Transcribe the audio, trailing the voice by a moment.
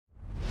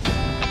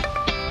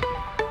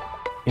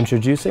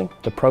Introducing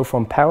the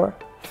ProForm Power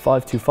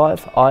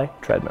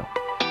 525i Treadmill.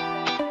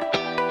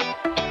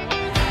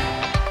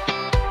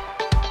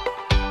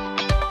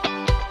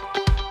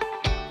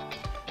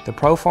 The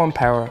ProForm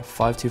Power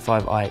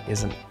 525i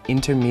is an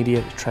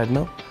intermediate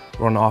treadmill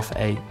run off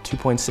a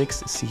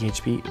 2.6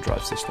 CHP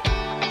drive system.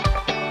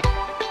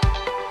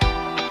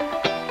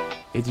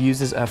 It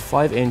uses a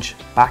 5-inch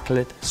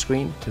backlit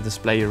screen to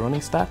display your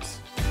running stats.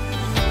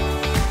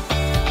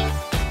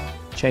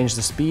 Change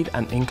the speed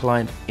and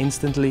incline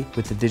instantly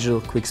with the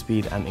digital quick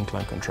speed and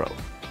incline control.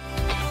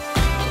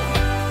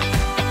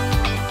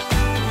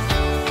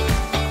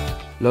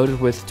 Loaded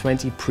with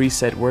 20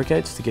 preset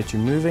workouts to get you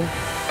moving.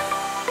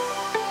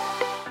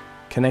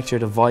 Connect your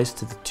device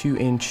to the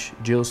 2-inch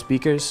dual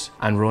speakers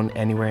and run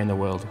anywhere in the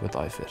world with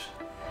iFit.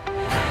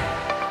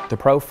 The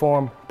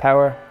ProForm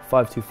Power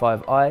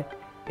 525i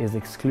is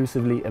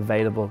exclusively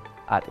available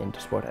at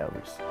Intersport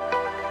Elverys.